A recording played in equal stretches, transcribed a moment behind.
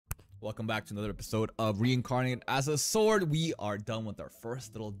Welcome back to another episode of Reincarnated as a Sword. We are done with our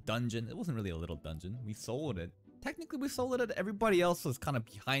first little dungeon. It wasn't really a little dungeon. We soloed it. Technically, we soloed it. Everybody else was kind of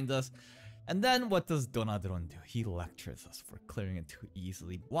behind us. And then what does Donadron do? He lectures us for clearing it too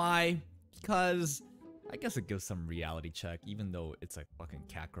easily. Why? Because I guess it gives some reality check, even though it's a fucking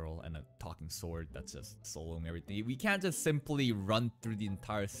cat girl and a talking sword that's just soloing everything. We can't just simply run through the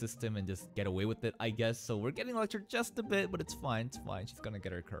entire system and just get away with it, I guess. So we're getting lectured just a bit, but it's fine. It's fine. She's gonna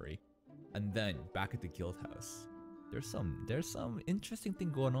get her curry. And then back at the guild house, there's some interesting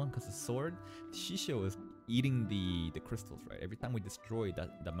thing going on because the sword, Shisho is eating the crystals, right? Every time we destroy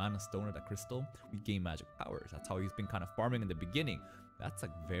the mana stone or that crystal, we gain magic powers. That's how he's been kind of farming in the beginning. That's a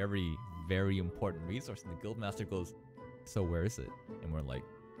very, very important resource. And the guildmaster goes, so where is it? And we're like,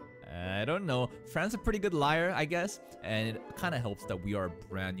 I don't know. Fran's a pretty good liar, I guess. And it kind of helps that we are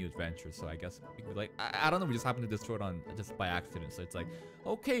brand new adventurers. So I guess we could like, I don't know. We just happened to destroy it on just by accident. So it's like,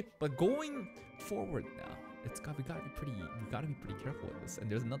 okay, but going forward now, we gotta be pretty careful with this.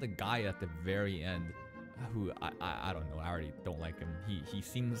 And there's another guy at the very end who I don't know. I already don't like him. He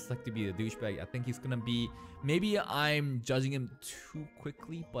seems like to be a douchebag. I think he's gonna be, maybe I'm judging him too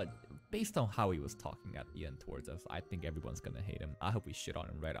quickly, but based on how he was talking at the end towards us, I think everyone's gonna hate him. I hope we shit on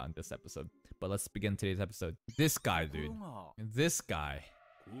him right on this episode. But let's begin today's episode. This guy, dude. This guy.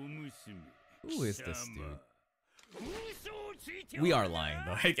 Who is this dude? We are lying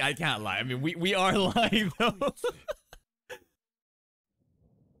though. I can't lie. I mean, we are lying though.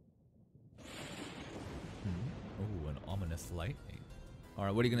 Oh, an ominous lightning.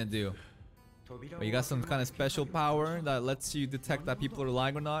 Alright, what are you gonna do? Well, you got some kind of special power that lets you detect that people are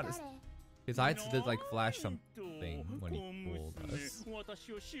lying or not? His eyes did like flash something when he fooled us. God,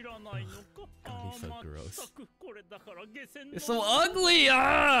 he's so gross. It's so ugly!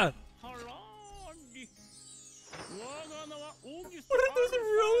 Ah! What are those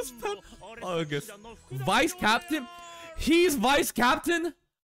rose petals? August. Vice captain? He's vice captain?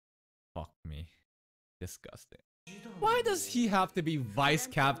 Fuck me. Disgusting. Why does he have to be vice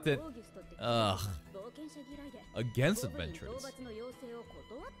captain? Ugh. Against adventurers.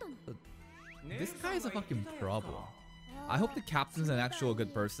 This guy is a fucking problem. I hope the captain's an actual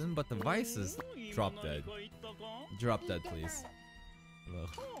good person, but the vice is drop dead. Drop dead, please. Ugh.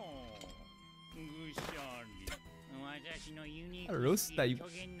 A roast that you...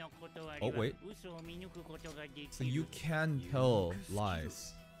 Oh, wait. So you can tell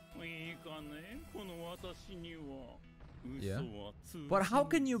lies. Yeah. But how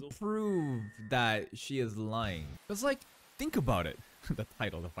can you prove that she is lying? Because, like, think about it. The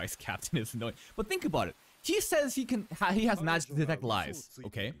title, the vice captain, is annoying. But think about it. He says he has magic to detect lies.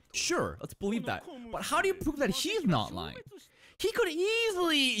 Okay, sure, let's believe that. But how do you prove that he's not lying? He could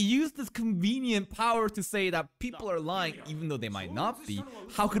easily use this convenient power to say that people are lying even though they might not be.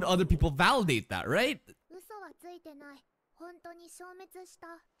 How could other people validate that, right?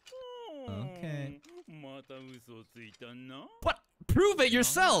 Okay. But prove it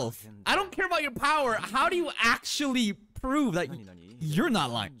yourself. I don't care about your power. How do you actually prove that you're not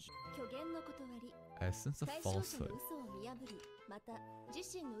lying? Essence of falsehood.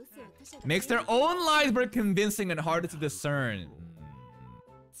 Makes their own lies more convincing and harder to discern.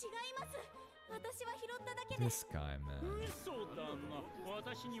 This guy, man.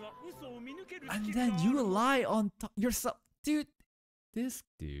 And then you lie on yourself. Dude. This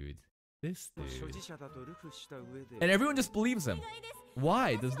dude. And everyone just believes him.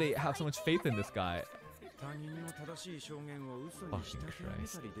 Why does they have so much faith in this guy? Fucking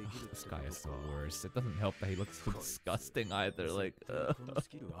Christ. Ugh, this guy is the worst. It doesn't help that he looks so disgusting either. Like,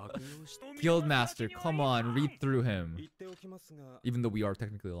 Guildmaster, come on, read through him. Even though we are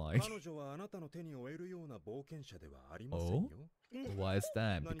technically lying. Oh? Why is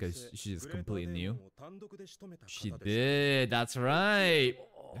that? Because she's completely new? She did, that's right!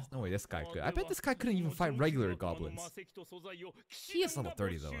 There's no way this guy could. I bet this guy couldn't even fight regular goblins. He is level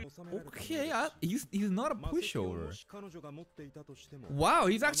 30 though. Okay, he's not a pushover. Wow,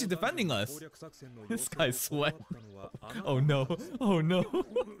 he's actually defending us. This guy's sweating. Oh no, oh no.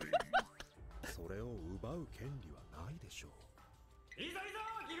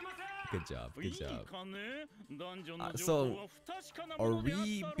 Good job, good job. So, are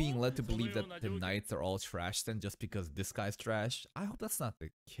we being led to believe that the knights are all trash then just because this guy's trash? I hope that's not the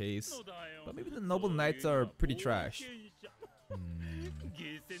case. But maybe the noble knights are pretty trash.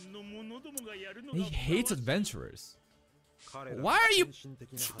 He hates adventurers. Why are you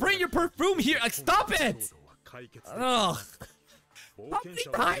spraying your perfume here? Like, stop it! Ugh. How many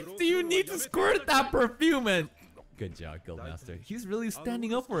times do you need to squirt that perfume in? Good job, Guildmaster. He's really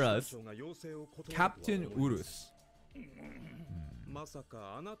standing up for us. Captain Urus.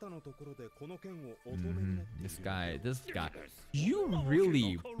 This guy. You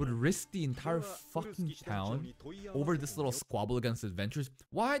really would risk the entire fucking town over this little squabble against adventurers?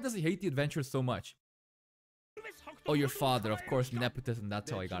 Why does he hate the adventurers so much? Oh, your father, of course, nepotism,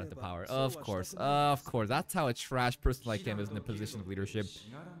 that's how I got into power. Of course. That's how a trash person like him is in a position of leadership.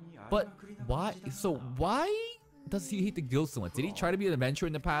 But why? So why does he hate the guild so much? Did he try to be an adventurer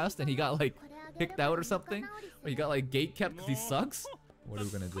in the past and he got like kicked out or something? Or he got like gate kept because he sucks? What are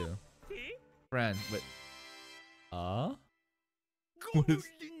we gonna do? Friend, wait. What is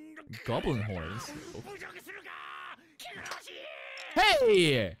goblin horns?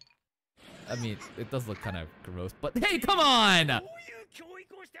 Hey! I mean, it does look kind of gross, but hey, come on!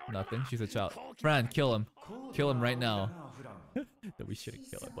 Nothing, she's a child. Fran, kill him. Kill him right now. No, we shouldn't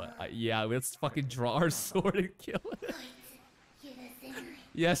kill him, but yeah, let's fucking draw our sword and kill him.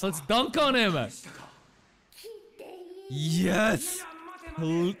 Yes, let's dunk on him! Yes!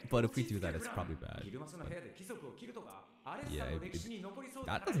 But if we do that, it's probably bad. But yeah,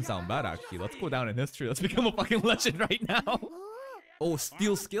 that doesn't sound bad actually. Let's go down in history. Let's become a fucking legend right now. Oh,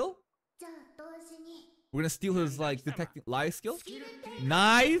 steal skill? We're gonna steal his like detecting lie skill?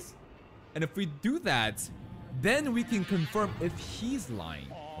 Nice! And if we do that, then we can confirm if he's lying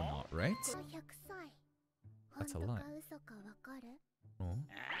or not, right? That's a lie. Oh.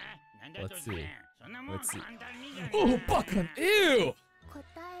 Let's see. Let's see. Oh, Buckham! Ew!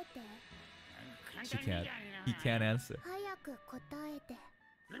 She can't. He can't answer.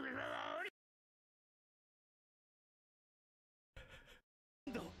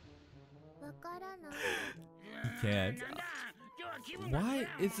 He can't. Why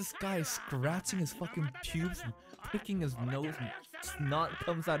is this guy scratching his fucking pubes and picking his nose and snot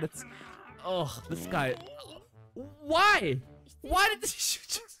comes out? It's... Oh, this guy... Why? Why did he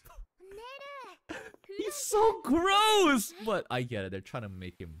shoot you? He's so gross! But I get it, they're trying to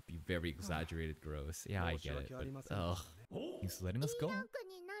make him be very exaggerated gross. Yeah, I get it, but ugh. He's letting us go.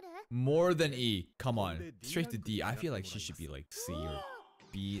 More than E. Come on. Straight to D. I feel like she should be like C or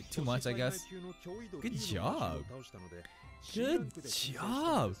B. Too much, I guess. Good job. Good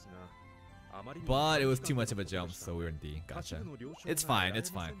job. But it was too much of a jump, so we were in D. Gotcha. It's fine, it's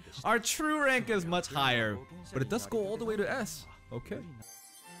fine. Our true rank is much higher, but it does go all the way to S. Okay.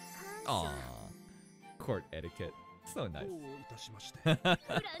 Aww. Court etiquette. So nice.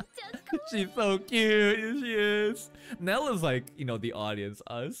 She's so cute. She is. Nella's like, you know, the audience,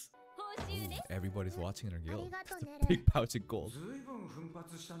 us. Ooh, everybody's watching in our guild. Just a big pouch of gold.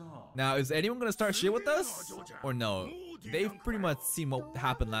 Now, is anyone gonna start shit with us? Or no? They've pretty much seen what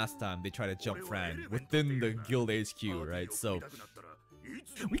happened last time they tried to jump Fran within the guild HQ, right? So,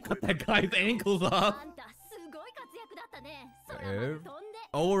 we cut that guy's ankles off.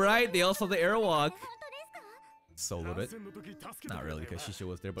 Alright, they also have the airwalk. Soloed it. Not really, because Shisha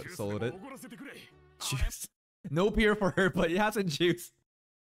was there, but soloed it. Juice. No peer for her, but it hasn't juice.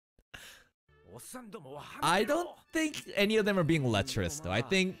 I don't think any of them are being lecherous, though. I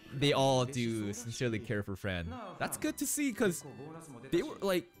think they all do sincerely care for Fran. That's good to see, because they were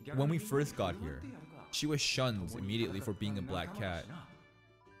like, when we first got here, she was shunned immediately for being a black cat.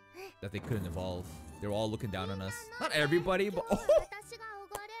 That they couldn't evolve. They were all looking down on us. Not everybody, but oh!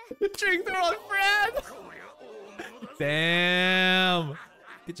 Drink their own Fran! Damn!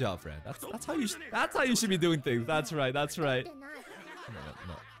 Good job, Fran. That's how you should be doing things. That's right. That's right.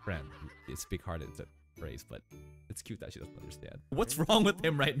 No, Fran. It's big-hearted. It's a phrase, but it's cute that she doesn't understand. What's wrong with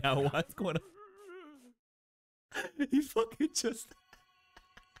him right now? What's going on? He fucking just.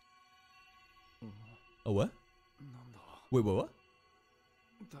 Oh what? Wait, what?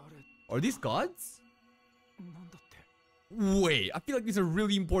 Are these gods? Wait, I feel like these are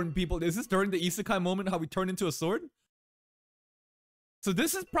really important people. Is this during the isekai moment how we turn into a sword? So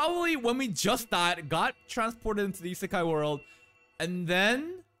this is probably when we just died, got transported into the isekai world, and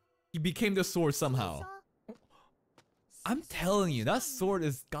then he became the sword somehow. I'm telling you, that sword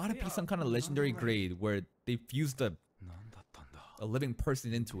has gotta be some kind of legendary grade where they fused a living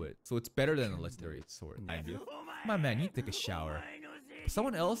person into it. So it's better than a legendary sword. My man, you take a shower.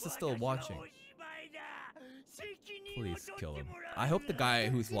 Someone else is still watching. Please kill him. I hope the guy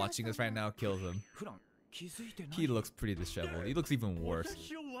who's watching us right now kills him. He looks pretty disheveled. He looks even worse.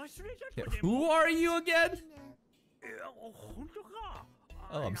 Yeah, who are you again?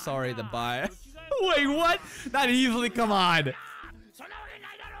 Oh, I'm sorry, then bye. Wait, what? Not easily, come on.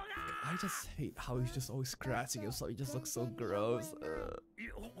 I just hate how he's just always scratching himself. He just looks so gross.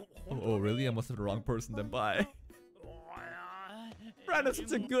 Oh, really? I must have the wrong person, then bye. Brad is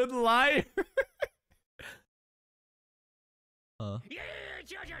such a good liar.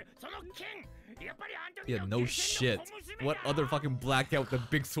 Yeah, no shit. What other fucking black cat with a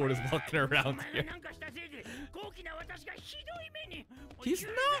big sword is walking around here? He's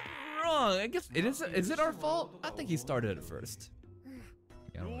not wrong. I guess it is. Is it our fault? I think he started it first.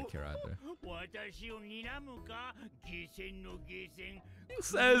 Yeah, I don't really care either.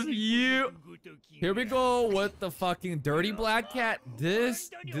 Says you. Here we go with the fucking dirty black cat.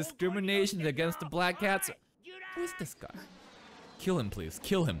 This discrimination against the black cats. Who's this guy? Kill him, please.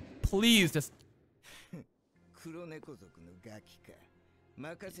 Kill him. Please, just. Who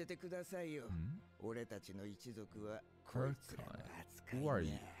are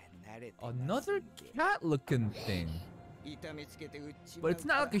you? Another cat-looking thing. But it's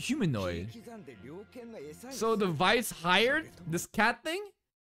not like a humanoid. So the Vice hired this cat thing?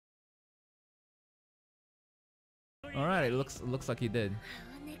 Alright, it looks like he did.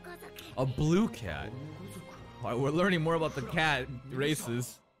 A blue cat. Alright, we're learning more about the cat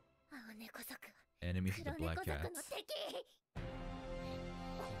races. Enemies of the black cats.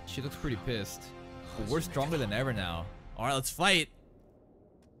 She looks pretty pissed. But we're stronger than ever now. Alright, let's fight!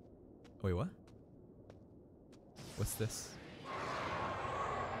 Wait, what? What's this?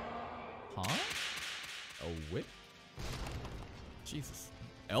 Huh? A whip? Jesus.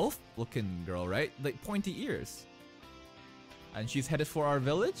 Elf looking girl, right? Like pointy ears. And she's headed for our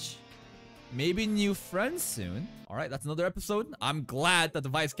village? Maybe new friends soon. Alright, that's another episode. I'm glad that the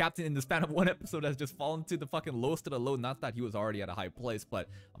vice captain in the span of one episode has just fallen to the fucking lowest of the low. Not that he was already at a high place, but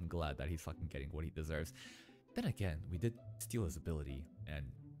I'm glad that he's fucking getting what he deserves. Then again, we did steal his ability, and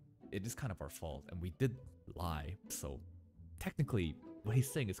it is kind of our fault, and we did lie, so technically what he's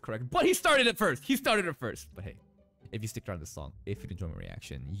saying is correct, but he started it first. But hey, if you stick around this song, if you enjoy my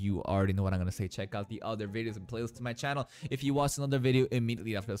reaction, you already know what I'm gonna say. Check out the other videos and playlists to my channel. If you watch another video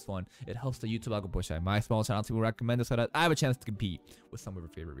immediately after this one, it helps the YouTube algorithm push out my small channel to recommend it so that I have a chance to compete with some of your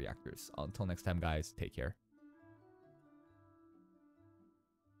favorite reactors. Until next time, guys, take care.